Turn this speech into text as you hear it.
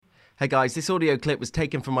Hey guys, this audio clip was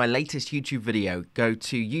taken from my latest YouTube video. Go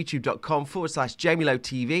to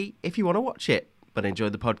youtube.com/JamieLoweTV if you want to watch it, but enjoy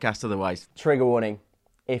the podcast otherwise. Trigger warning.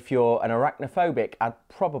 If you're an arachnophobic, I'd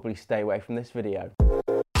probably stay away from this video.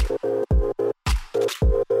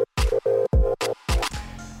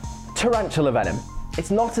 Tarantula venom. It's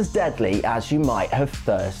not as deadly as you might have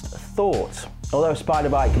first thought. Although a spider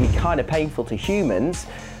bite can be kind of painful to humans,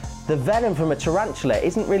 the venom from a tarantula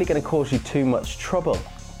isn't really going to cause you too much trouble.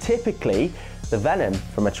 Typically, the venom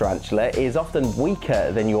from a tarantula is often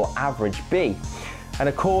weaker than your average bee. And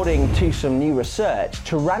according to some new research,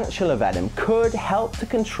 tarantula venom could help to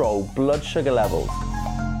control blood sugar levels.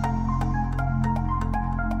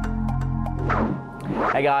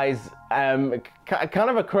 Hey guys, kind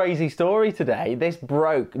of a crazy story today. This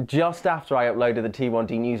broke just after I uploaded the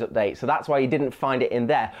T1D news update, so that's why you didn't find it in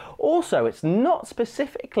there. Also, it's not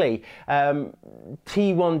specifically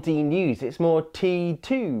T1D news, it's more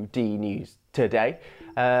T2D news today.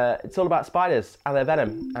 It's all about spiders and their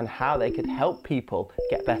venom and how they could help people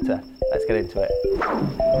get better. Let's get into it.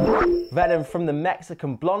 Venom from the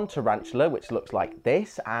Mexican blonde tarantula, which looks like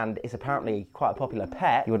this and is apparently quite a popular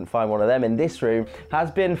pet, you wouldn't find one of them in this room,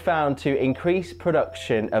 has been found to increase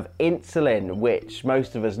production of insulin, which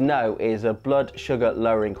most of us know is a blood sugar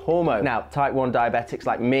lowering hormone. Now, type 1 diabetics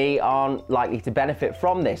like me aren't likely to benefit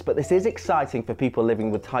from this, but this is exciting for people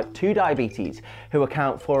living with type 2 diabetes, who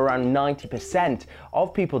account for around 90%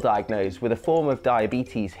 of people diagnosed with a form of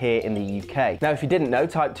diabetes here in the UK. Now, if you didn't know,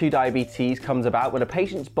 type 2 diabetes comes about when a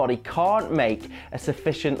patient's body can't make a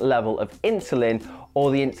sufficient level of insulin, or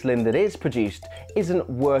the insulin that is produced isn't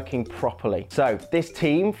working properly. So this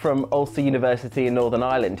team from Ulster University in Northern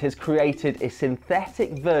Ireland has created a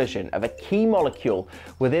synthetic version of a key molecule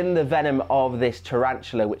within the venom of this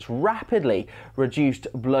tarantula, which rapidly reduced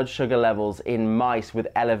blood sugar levels in mice with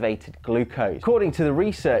elevated glucose. According to the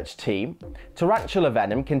research team, tarantula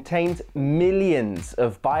venom contains millions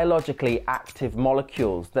of biologically active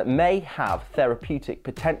molecules that may have therapeutic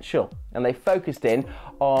potential, and they focused in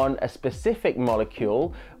on a specific molecule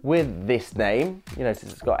with this name. You notice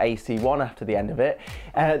it's got AC1 after the end of it.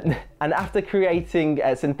 And after creating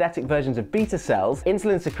synthetic versions of beta cells,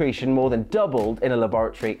 insulin secretion more than doubled in a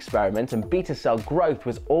laboratory experiment, and beta cell growth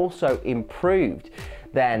was also improved.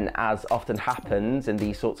 Then, as often happens in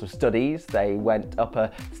these sorts of studies, they went up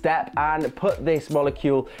a step and put this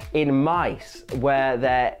molecule in mice, where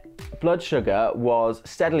their blood sugar was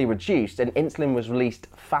steadily reduced and insulin was released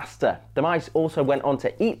faster. The mice also went on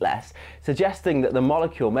to eat less, suggesting that the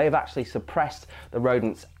molecule may have actually suppressed the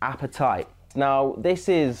rodent's appetite. Now, this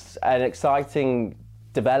is an exciting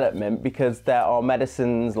development because there are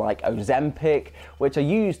medicines like Ozempic, which are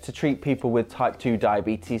used to treat people with type 2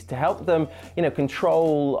 diabetes to help them,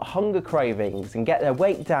 control hunger cravings and get their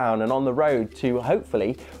weight down and on the road to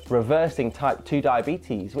hopefully reversing type 2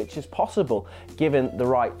 diabetes, which is possible given the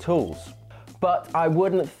right tools. But I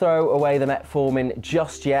wouldn't throw away the metformin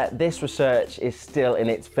just yet. This research is still in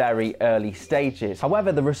its very early stages.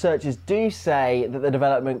 However, the researchers do say that the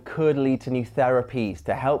development could lead to new therapies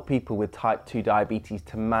to help people with type 2 diabetes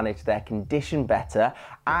to manage their condition better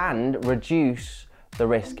and reduce the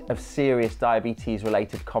risk of serious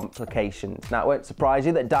diabetes-related complications. Now, it won't surprise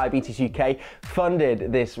you that Diabetes UK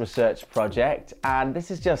funded this research project, and this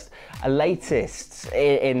is just a latest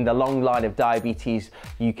in the long line of Diabetes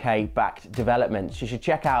UK-backed developments. You should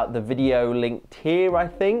check out the video linked here, I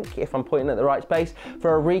think, if I'm pointing at the right space,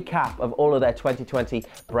 for a recap of all of their 2020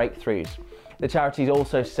 breakthroughs. The charities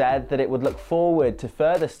also said that it would look forward to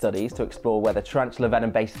further studies to explore whether tarantula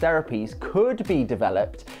venom-based therapies could be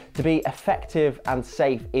developed to be effective and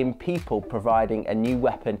safe in people, providing a new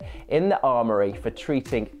weapon in the armory for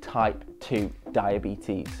treating type 2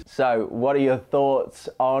 diabetes. So, what are your thoughts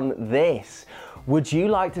on this? Would you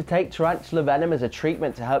like to take tarantula venom as a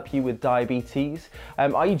treatment to help you with diabetes?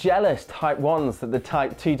 Are you jealous, type 1s, that the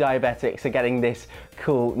type 2 diabetics are getting this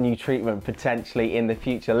cool new treatment potentially in the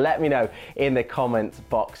future? Let me know in the comments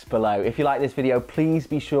box below. If you like this video, please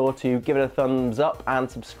be sure to give it a thumbs up and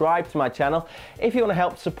subscribe to my channel. If you want to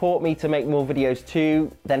help support me to make more videos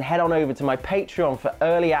too, then head on over to my Patreon for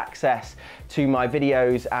early access to my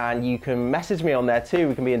videos, and you can message me on there too.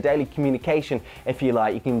 We can be in daily communication if you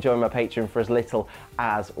like. You can join my Patreon for as little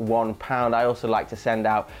as £1. I also like to send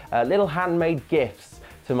out little handmade gifts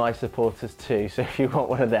to my supporters too, so if you want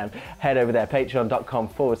one of them, head over there,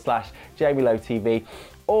 patreon.com/JamieLoweTV.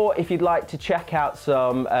 Or if you'd like to check out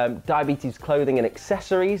some diabetes clothing and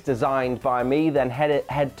accessories designed by me, then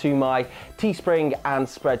head to my Teespring and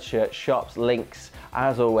Spreadshirt shops. Links,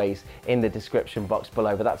 as always, in the description box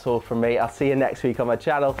below. But that's all from me. I'll see you next week on my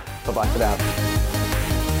channel. Bye-bye for now.